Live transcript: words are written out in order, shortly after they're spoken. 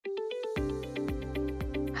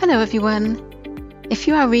Hello everyone. If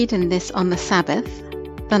you are reading this on the Sabbath,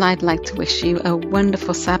 then I'd like to wish you a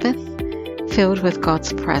wonderful Sabbath filled with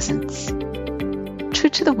God's presence. True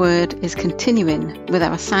to the Word is continuing with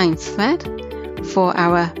our science thread for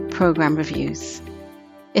our program reviews.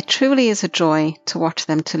 It truly is a joy to watch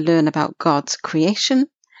them to learn about God's creation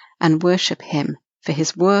and worship Him for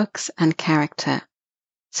His works and character.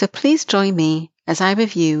 So please join me as I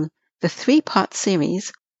review the 3-part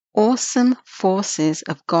series, Awesome Forces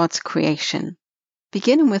of God's Creation,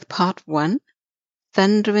 beginning with Part 1,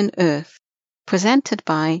 Thunder and Earth, presented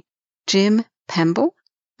by Jim Pemble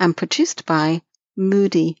and produced by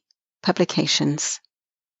Moody Publications.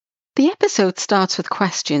 The episode starts with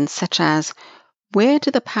questions such as, where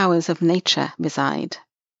do the powers of nature reside?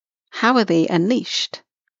 How are they unleashed?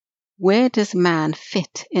 Where does man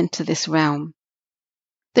fit into this realm?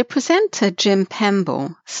 The presenter, Jim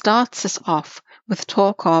Pemble, starts us off with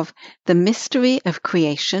talk of the mystery of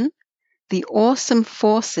creation, the awesome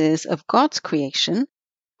forces of God's creation,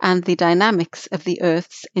 and the dynamics of the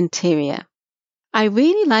Earth's interior. I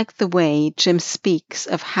really like the way Jim speaks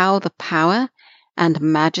of how the power and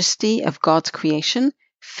majesty of God's creation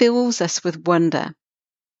fills us with wonder.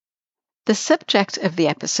 The subject of the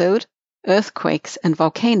episode, earthquakes and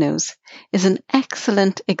volcanoes, is an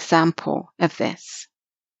excellent example of this.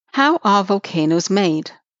 How are volcanoes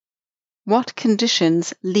made? What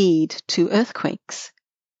conditions lead to earthquakes?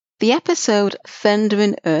 The episode Thunder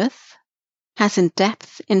and Earth has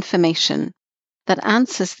in-depth information that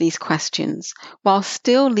answers these questions while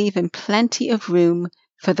still leaving plenty of room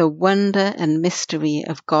for the wonder and mystery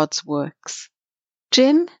of God's works.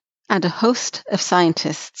 Jim and a host of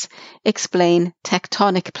scientists explain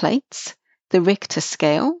tectonic plates, the Richter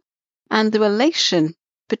scale, and the relation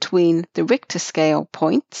between the Richter scale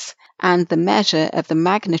points and the measure of the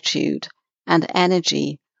magnitude and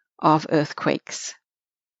energy of earthquakes.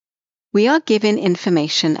 We are given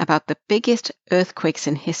information about the biggest earthquakes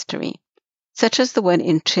in history, such as the one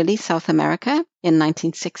in Chile, South America in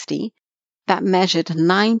 1960 that measured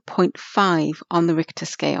 9.5 on the Richter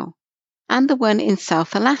scale, and the one in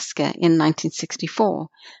South Alaska in 1964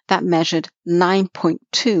 that measured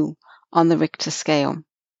 9.2 on the Richter scale.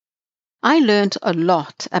 I learned a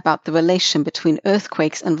lot about the relation between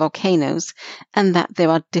earthquakes and volcanoes, and that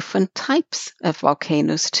there are different types of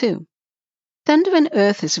volcanoes too. Thunder and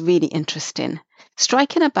Earth is really interesting,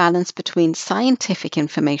 striking a balance between scientific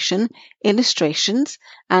information, illustrations,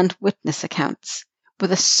 and witness accounts,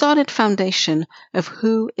 with a solid foundation of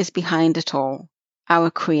who is behind it all,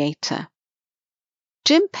 our Creator.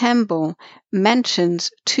 Jim Pemble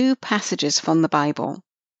mentions 2 passages from the Bible.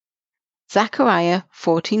 Zechariah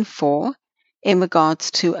 14:4 in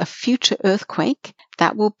regards to a future earthquake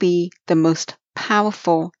that will be the most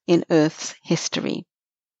powerful in Earth's history.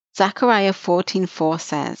 Zechariah 14:4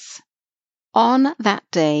 says, "On that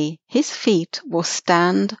day his feet will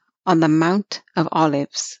stand on the Mount of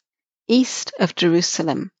Olives, east of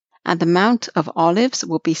Jerusalem, and the Mount of Olives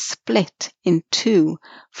will be split in 2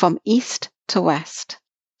 from east to west,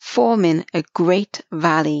 forming a great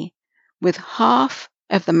valley, with half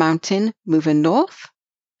of the mountain moving north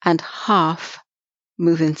and half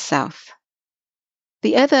moving south."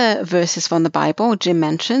 The other verses from the Bible Jim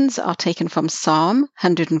mentions are taken from Psalm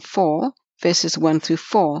 104, verses 1 through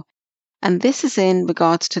 4, and this is in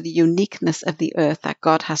regards to the uniqueness of the earth that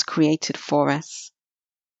God has created for us.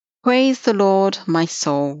 "Praise the Lord, my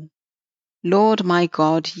soul. Lord my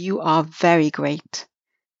God, you are very great.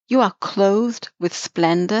 You are clothed with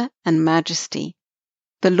splendor and majesty.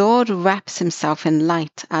 The Lord wraps himself in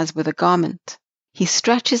light as with a garment. He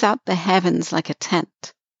stretches out the heavens like a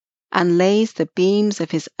tent, and lays the beams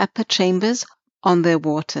of his upper chambers on their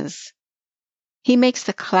waters. He makes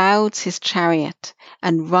the clouds his chariot,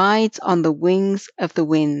 and rides on the wings of the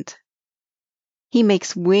wind. He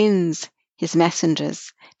makes winds his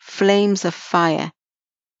messengers, flames of fire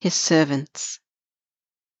his servants."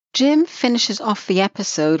 Jim finishes off the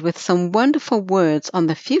episode with some wonderful words on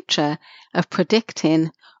the future of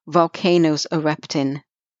predicting volcanoes erupting,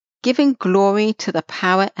 giving glory to the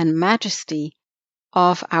power and majesty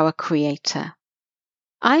of our Creator.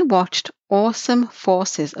 I watched Awesome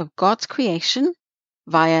Forces of God's Creation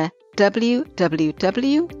via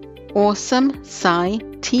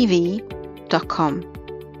www.awesomescitv.com.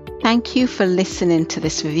 Thank you for listening to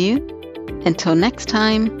this review. Until next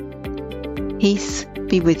time, peace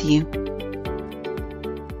be with you.